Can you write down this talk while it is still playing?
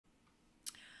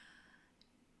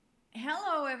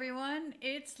everyone,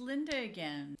 it's Linda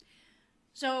again.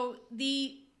 So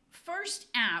the first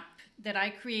app that I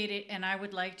created and I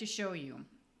would like to show you.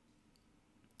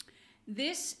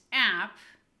 This app,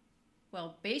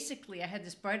 well, basically I had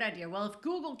this bright idea. Well, if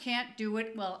Google can't do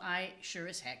it, well, I sure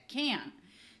as heck can.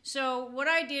 So what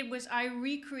I did was I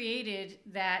recreated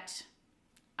that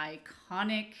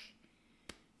iconic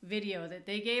video that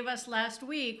they gave us last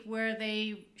week where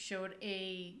they showed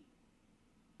a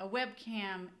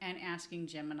webcam and asking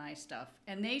Gemini stuff,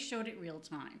 and they showed it real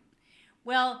time.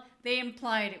 Well, they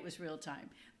implied it was real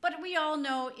time, but we all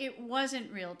know it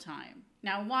wasn't real time.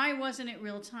 Now, why wasn't it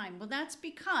real time? Well, that's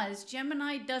because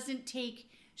Gemini doesn't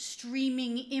take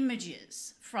streaming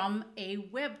images from a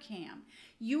webcam.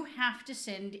 You have to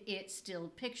send it still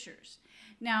pictures.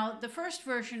 Now, the first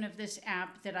version of this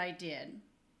app that I did,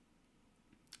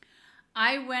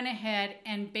 I went ahead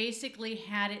and basically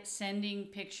had it sending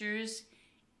pictures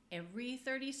every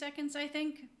 30 seconds, I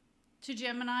think, to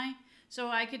Gemini. So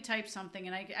I could type something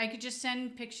and I could just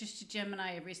send pictures to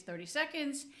Gemini every 30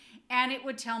 seconds and it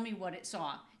would tell me what it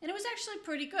saw. And it was actually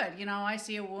pretty good. You know, I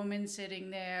see a woman sitting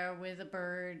there with a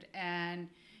bird and,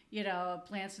 you know,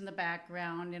 plants in the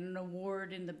background and an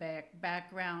award in the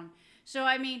background. So,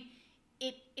 I mean,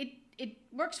 it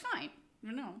works fine.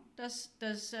 You know, does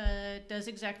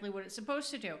exactly what it's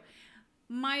supposed to do.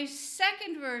 My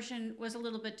second version was a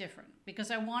little bit different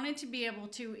because I wanted to be able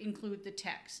to include the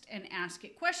text and ask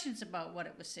it questions about what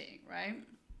it was seeing, right?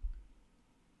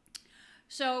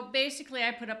 So basically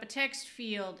I put up a text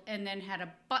field and then had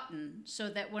a button so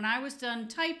that when I was done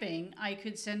typing, I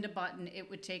could send a button, it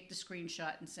would take the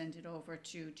screenshot and send it over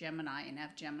to Gemini and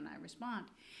have Gemini respond.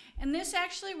 And this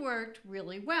actually worked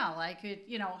really well. I could,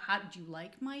 you know, how did you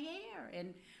like my hair?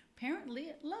 And apparently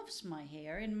it loves my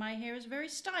hair, and my hair is very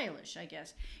stylish, I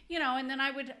guess. You know, and then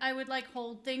I would like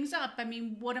hold things up. I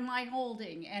mean, what am I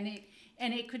holding? And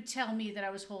it could tell me that I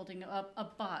was holding a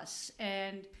bus.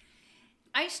 And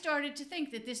I started to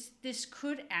think that this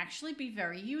could actually be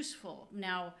very useful.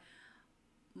 Now,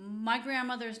 my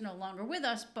grandmother is no longer with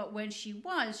us, but when she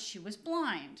was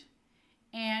blind.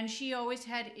 And she always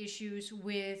had issues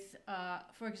with,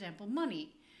 for example,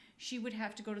 money. She would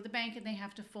have to go to the bank and they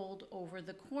have to fold over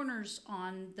the corners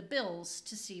on the bills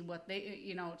to see what they,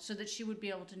 you know, so that she would be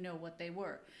able to know what they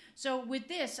were. So with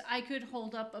this, I could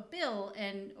hold up a bill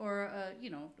or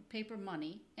you know, paper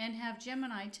money and have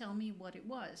Gemini tell me what it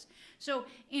was. So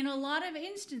in a lot of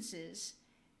instances,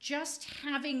 just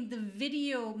having the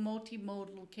video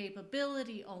multimodal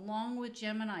capability along with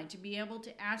Gemini to be able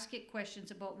to ask it questions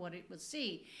about what it would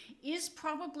see is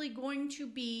probably going to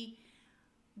be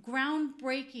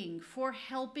groundbreaking for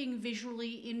helping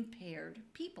visually impaired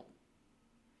people.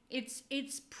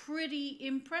 It's pretty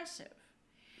impressive.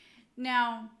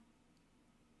 Now,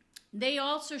 they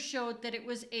also showed that it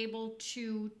was able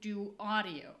to do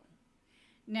audio.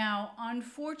 Now,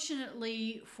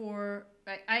 unfortunately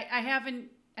I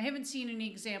haven't seen any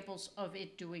examples of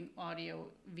it doing audio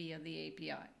via the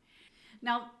API.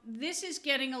 Now, this is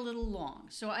getting a little long,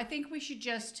 so I think we should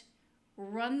just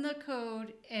run the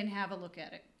code and have a look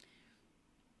at it.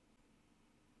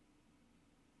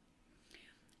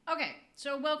 Okay,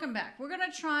 so welcome back. We're going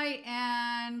to try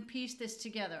and piece this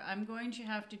together. I'm going to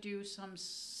have to do some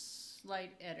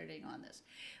slight editing on this.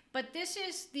 But this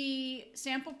is the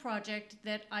sample project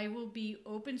that I will be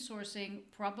open sourcing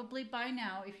probably by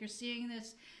now. If you're seeing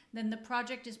this, then the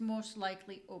project is most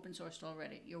likely open sourced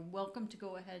already. You're welcome to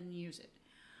go ahead and use it.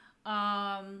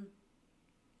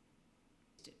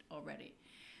 Already.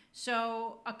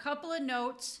 So a couple of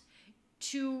notes.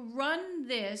 To run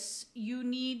this, you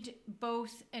need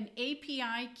both an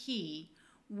API key,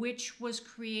 which was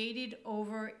created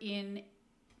over in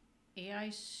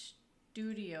AI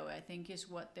Studio, I think is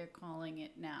what they're calling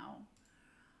it now.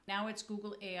 Now it's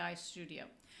Google AI Studio.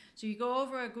 So you go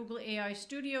over at Google AI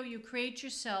Studio, you create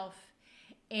yourself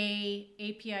a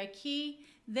API key,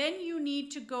 then you need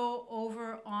to go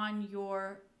over on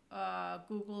your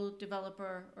Google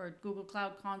Developer or Google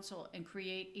Cloud Console and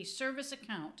create a service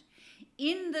account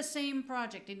in the same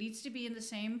project. It needs to be in the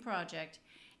same project,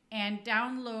 and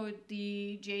download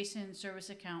the JSON service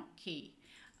account key.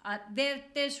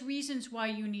 There's reasons why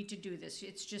you need to do this.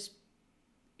 It's just,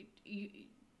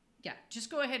 yeah, just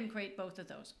go ahead and create both of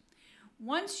those.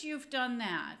 Once you've done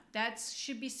that, that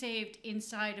should be saved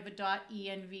inside of a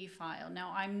 .env file.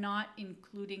 Now, I'm not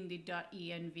including the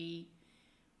 .env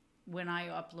when I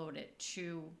upload it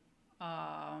to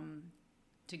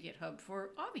GitHub for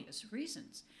obvious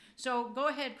reasons. So go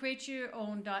ahead, create your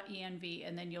own .env,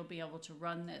 and then you'll be able to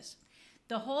run this.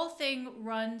 The whole thing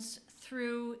runs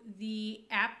through the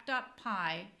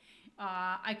app.py.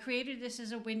 I created this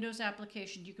as a Windows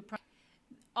application. You could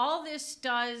all this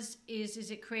does is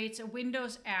it creates a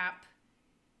Windows app,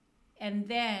 and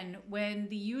then when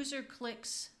the user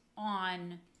clicks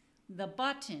on the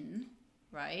button,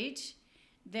 right,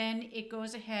 then it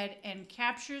goes ahead and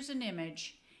captures an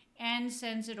image and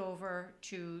sends it over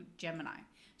to Gemini.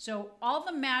 So all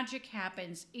the magic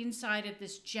happens inside of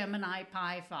this Gemini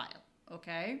Pi file,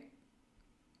 okay?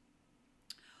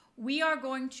 We are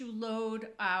going to load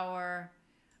our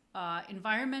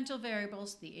environmental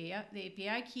variables, the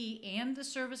API key, and the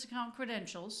service account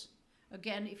credentials.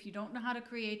 Again, if you don't know how to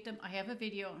create them, I have a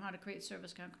video on how to create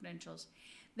service account credentials.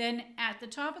 Then at the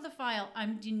top of the file,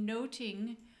 I'm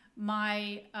denoting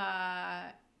my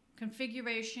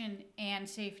configuration and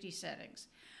safety settings.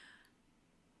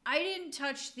 I didn't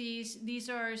touch these. These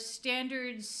are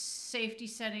standard safety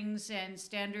settings and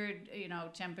standard,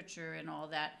 temperature and all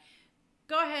that.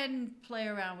 Go ahead and play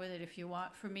around with it if you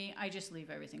want. For me, I just leave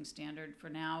everything standard for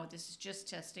now. This is just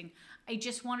testing. I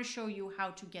just want to show you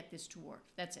how to get this to work.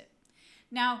 That's it.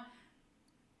 Now,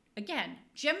 again,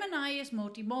 Gemini is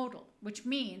multimodal, which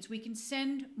means we can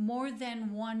send more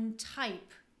than one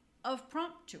type of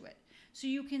prompt to it. So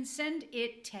you can send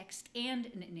it text and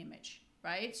an image,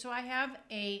 right? So I have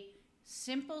a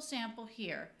simple sample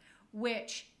here,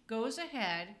 which goes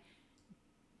ahead.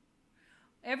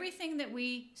 Everything that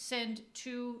we send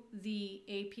to the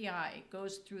API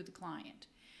goes through the client.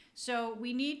 So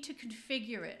we need to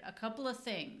configure it. A couple of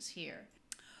things here.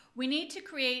 We need to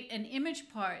create an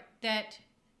image part that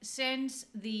sends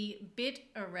the bit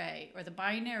array or the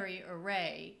binary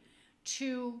array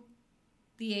to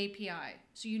the API.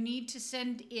 So you need to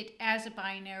send it as a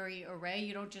binary array.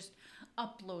 You don't just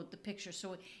upload the picture.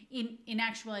 So in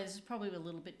actuality, this is probably a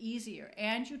little bit easier.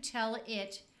 And you tell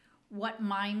it what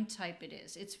MIME type it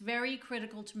is. It's very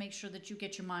critical to make sure that you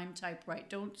get your MIME type right.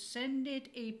 Don't send it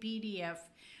a PDF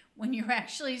when you're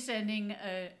actually sending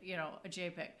a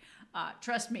JPEG.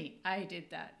 Trust me, I did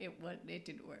that. It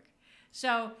didn't work.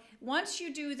 So once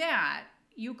you do that,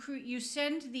 you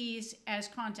send these as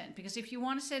content, because if you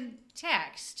want to send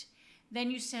text,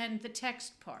 then you send the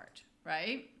text part,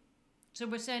 right? So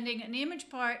we're sending an image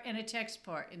part and a text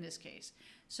part in this case.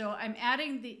 So I'm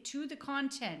adding to the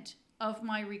content of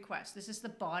my request. This is the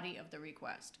body of the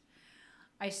request.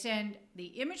 I send the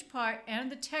image part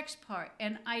and the text part,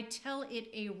 and I tell it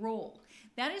a role.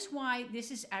 That is why this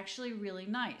is actually really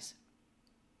nice,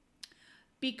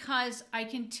 because I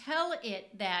can tell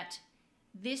it that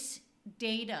this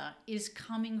data is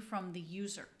coming from the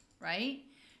user, right?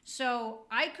 So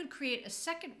I could create a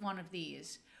second one of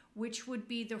these, which would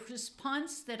be the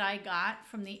response that I got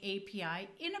from the API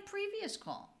in a previous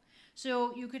call.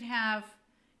 So you could have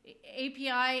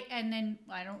API and then,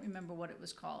 I don't remember what it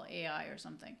was called, AI or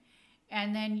something,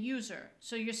 and then user.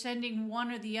 So you're sending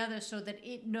one or the other so that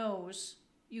it knows.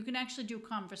 You can actually do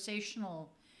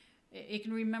conversational. It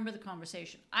can remember the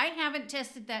conversation. I haven't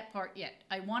tested that part yet.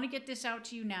 I want to get this out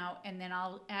to you now, and then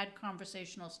I'll add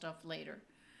conversational stuff later.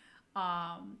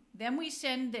 Then we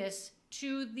send this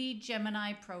to the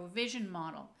Gemini Pro-Vision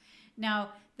model.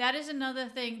 Now, that is another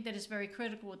thing that is very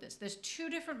critical with this. There's two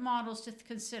different models to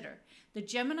consider. The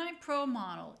Gemini Pro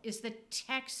model is the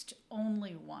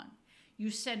text-only one.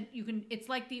 It's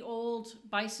like the old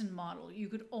Bison model. You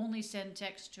could only send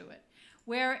text to it.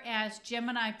 Whereas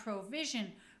Gemini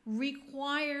Pro-Vision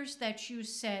requires that you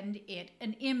send it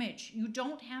an image. You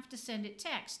don't have to send it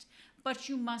text, but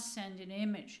you must send an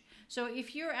image. So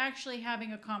if you're actually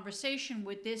having a conversation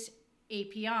with this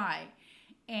API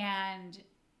and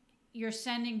you're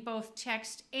sending both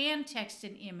text and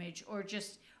image, or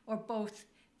both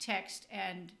text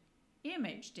and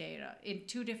image data in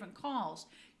two different calls,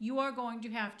 you are going to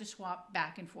have to swap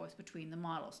back and forth between the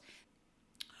models.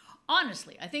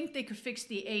 Honestly, I think they could fix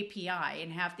the API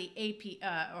and have the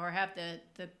or have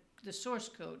the source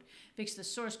code, fix the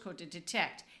source code to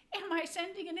detect, am I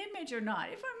sending an image or not?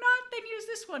 If I'm not, then use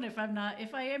this one.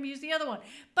 If I am, use the other one.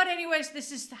 But anyways,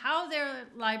 this is how their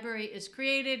library is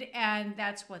created, and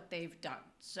that's what they've done.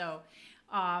 So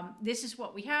this is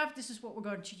what we have. This is what we're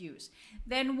going to use.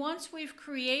 Then once we've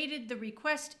created the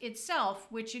request itself,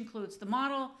 which includes the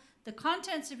model, the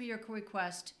contents of your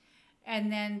request,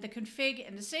 and then the config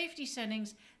and the safety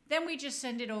settings, then we just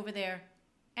send it over there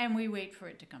and we wait for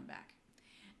it to come back.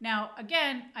 Now,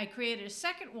 again, I created a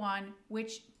second one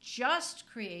which just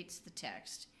creates the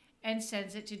text and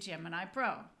sends it to Gemini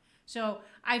Pro. So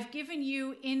I've given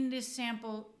you in this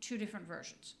sample two different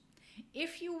versions.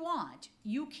 If you want,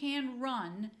 you can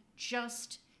run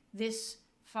just this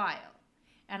file,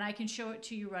 and I can show it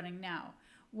to you running now.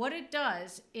 What it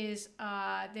does is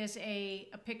there's a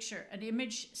picture, an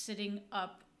image sitting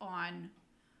up on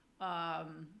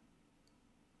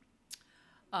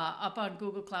up on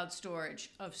Google Cloud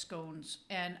Storage of scones,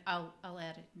 and I'll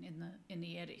add it in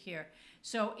the edit here.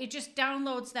 So it just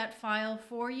downloads that file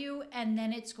for you, and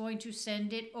then it's going to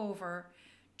send it over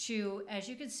to, as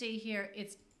you can see here,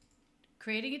 it's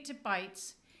creating it to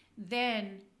bytes.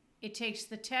 Then it takes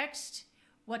the text,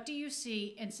 what do you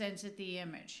see, and sends it the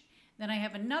image. Then I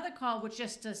have another call which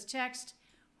just does text,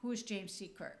 who is James T.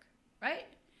 Kirk, right?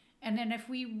 And then if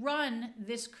we run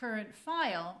this current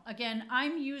file, again,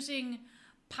 I'm using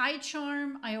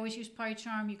PyCharm. I always use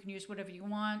PyCharm. You can use whatever you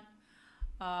want.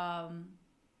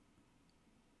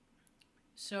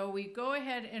 So we go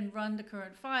ahead and run the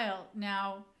current file.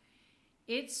 Now,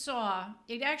 it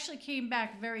actually came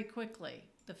back very quickly,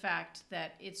 the fact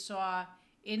that it saw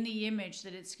in the image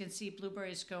that it can see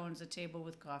blueberry scones, a table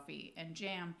with coffee and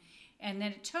jam. And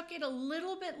then it took it a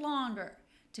little bit longer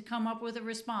to come up with a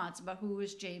response about who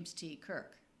is James T.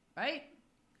 Kirk, right?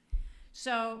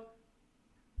 So,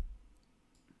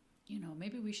 you know,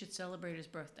 maybe we should celebrate his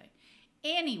birthday.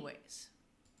 Anyways,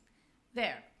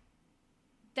 there.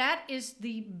 That is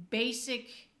the basic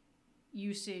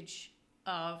usage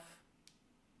of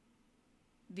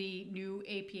the new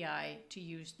API to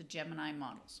use the Gemini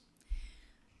models.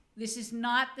 This is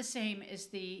not the same as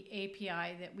the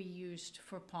API that we used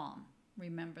for Palm.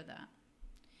 Remember that.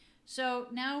 So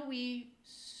now we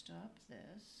stop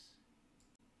this.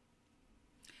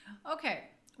 Okay,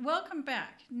 welcome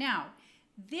back. Now,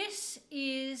 this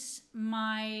is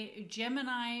my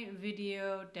Gemini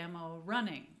video demo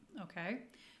running, okay?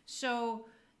 So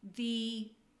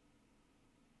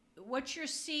what you're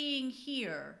seeing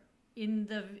here in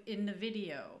the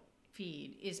video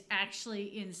feed is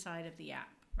actually inside of the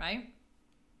app, right?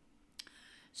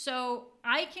 So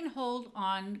I can hold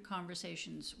on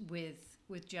conversations with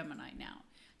Gemini now.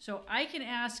 So I can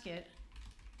ask it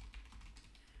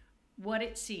what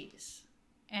it sees,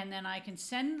 and then I can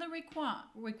send the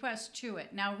request to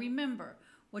it. Now remember,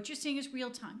 what you're seeing is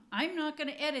real time. I'm not going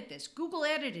to edit this. Google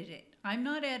edited it. I'm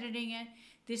not editing it.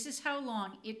 This is how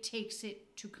long it takes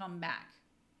it to come back,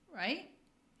 right?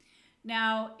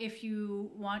 Now, if you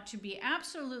want to be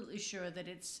absolutely sure that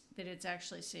it's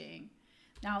actually seeing,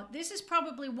 now this is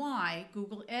probably why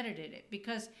Google edited it,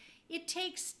 because it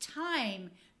takes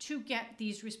time to get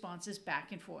these responses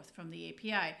back and forth from the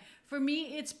API. For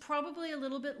me, it's probably a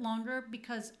little bit longer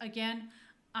because, again,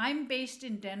 I'm based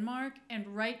in Denmark, and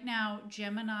right now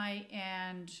Gemini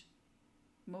and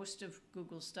most of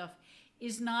Google's stuff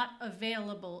is not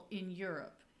available in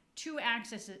Europe. To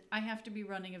access it, I have to be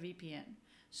running a VPN.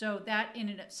 So that in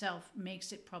and itself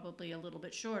makes it probably a little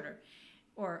bit shorter,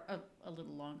 or a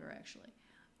little longer actually.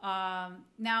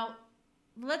 Now,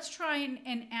 let's try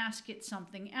and ask it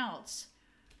something else.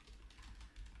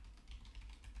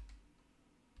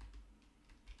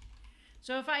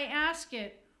 So if I ask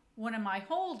it, what am I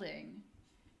holding?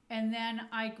 And then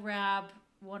I grab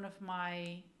one of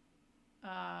my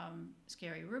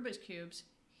scary Rubik's Cubes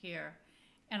here,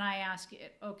 and I ask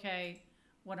it, okay,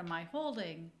 what am I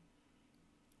holding?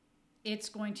 It's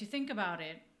going to think about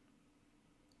it.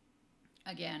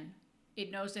 Again,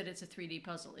 it knows that it's a 3D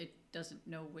puzzle. It doesn't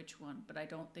know which one, but I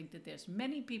don't think that there's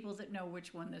many people that know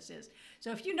which one this is.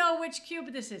 So if you know which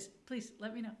cube this is, please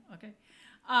let me know, okay?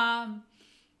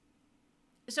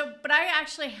 But I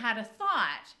actually had a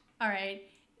thought, all right,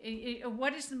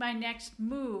 what is my next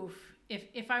move?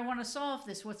 If I want to solve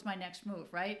this, what's my next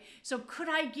move, right? So could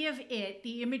I give it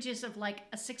the images of like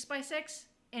a 6x6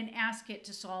 and ask it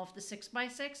to solve the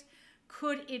 6x6?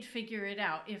 Could it figure it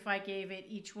out if I gave it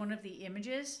each one of the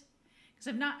images?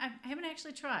 Because I haven't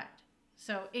actually tried.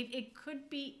 So it could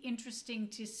be interesting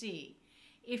to see.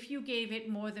 If you gave it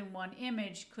more than one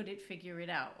image, could it figure it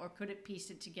out? Or could it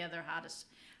piece it together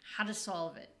how to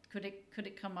solve it? Could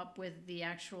it come up with the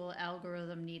actual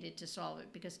algorithm needed to solve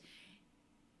it? Because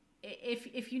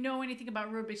if you know anything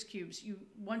about Rubik's Cubes,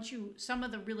 some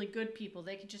of the really good people,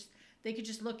 they could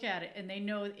just look at it and they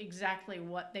know exactly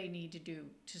what they need to do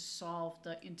to solve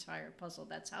the entire puzzle.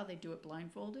 That's how they do it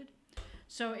blindfolded.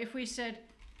 So if we said,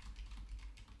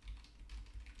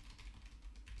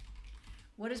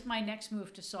 what is my next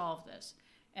move to solve this?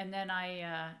 And then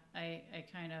I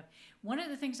kind of, one of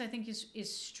the things I think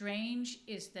is strange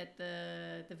is that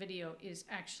the video is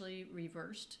actually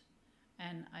reversed,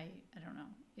 and I don't know.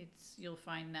 You'll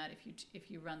find that if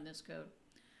you run this code.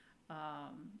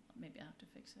 Maybe I'll have to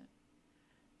fix it.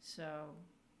 So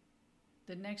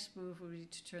the next move would be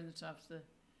to turn this off.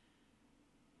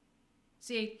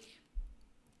 See,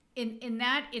 in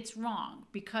that it's wrong,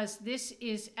 because this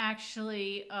is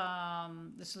actually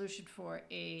the solution for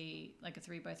a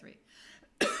 3x3.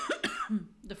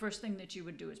 The first thing that you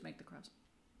would do is make the cross.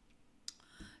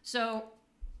 So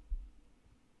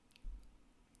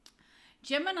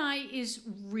Gemini is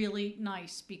really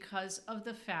nice because of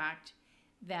the fact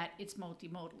that it's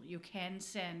multimodal. You can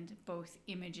send both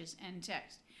images and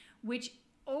text, which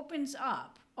opens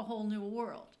up a whole new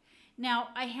world. Now,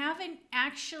 I haven't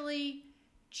actually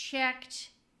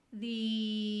checked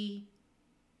the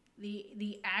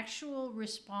actual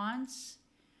response,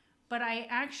 but I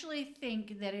actually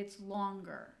think that it's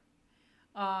longer.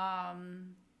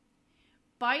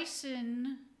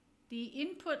 Bison, the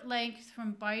input length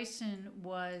from Bison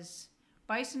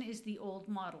is the old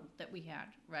model that we had,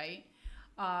 right?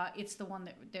 It's the one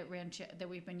that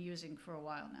we've been using for a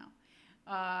while now.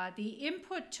 The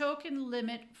input token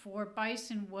limit for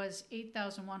Bison was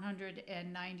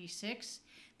 8,196.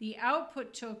 The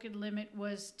output token limit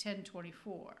was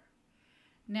 1024.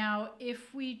 Now,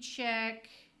 if we check,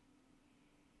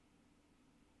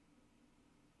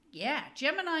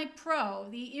 Gemini Pro,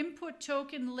 the input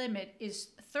token limit is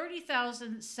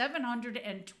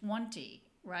 30,720,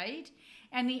 right?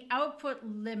 And the output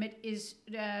limit is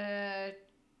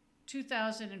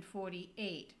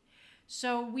 2,048.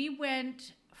 So we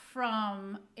went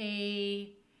from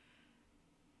a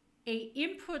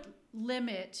input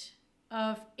limit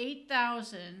of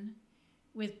 8,000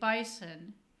 with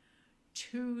Bison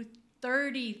to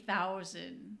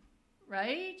 30,000,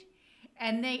 right?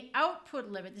 And the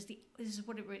output limit, this is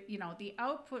what it, the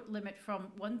output limit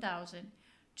from 1,000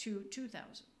 to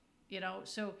 2,000,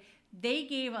 so they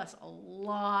gave us a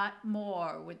lot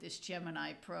more with this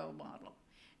Gemini Pro model.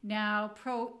 Now,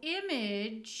 Pro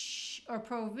Image or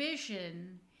Pro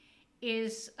Vision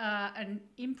is an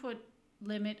input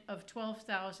limit of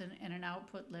 12,000 and an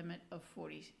output limit of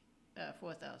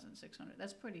 4,600.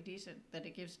 That's pretty decent. That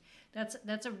it gives.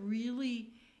 That's a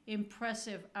really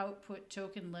impressive output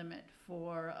token limit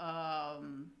for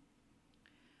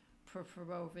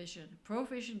Pro Vision. Pro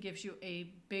Vision gives you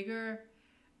a bigger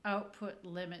output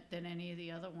limit than any of the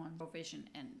other ones. Pro Vision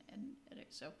and edit.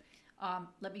 So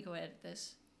let me go edit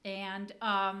this. And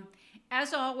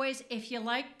as always, if you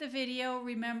liked the video,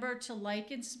 remember to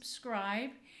like and subscribe.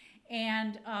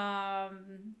 And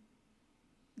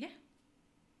yeah,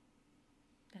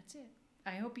 that's it.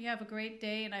 I hope you have a great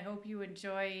day, and I hope you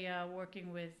enjoy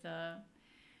working with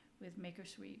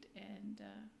MakerSuite and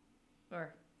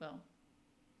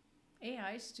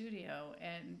AI Studio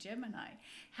and Gemini.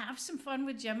 Have some fun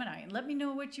with Gemini, and let me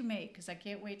know what you make, because I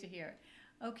can't wait to hear it.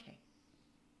 Okay.